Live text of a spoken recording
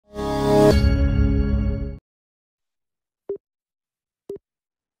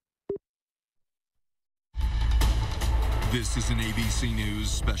This is an ABC News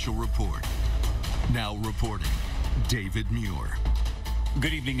special report. Now reporting, David Muir.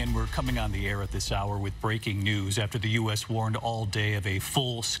 Good evening, and we're coming on the air at this hour with breaking news after the U.S. warned all day of a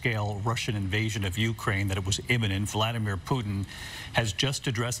full-scale Russian invasion of Ukraine, that it was imminent. Vladimir Putin has just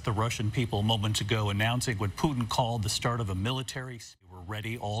addressed the Russian people moments ago, announcing what Putin called the start of a military. We're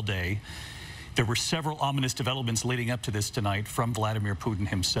ready all day. There were several ominous developments leading up to this tonight from Vladimir Putin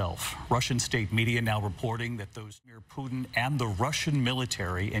himself. Russian state media now reporting that Vladimir Putin and the Russian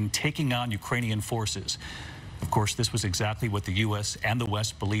military in taking on Ukrainian forces. Of course, this was exactly what the U.S. and the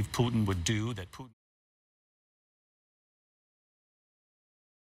West believed Putin would do, that Putin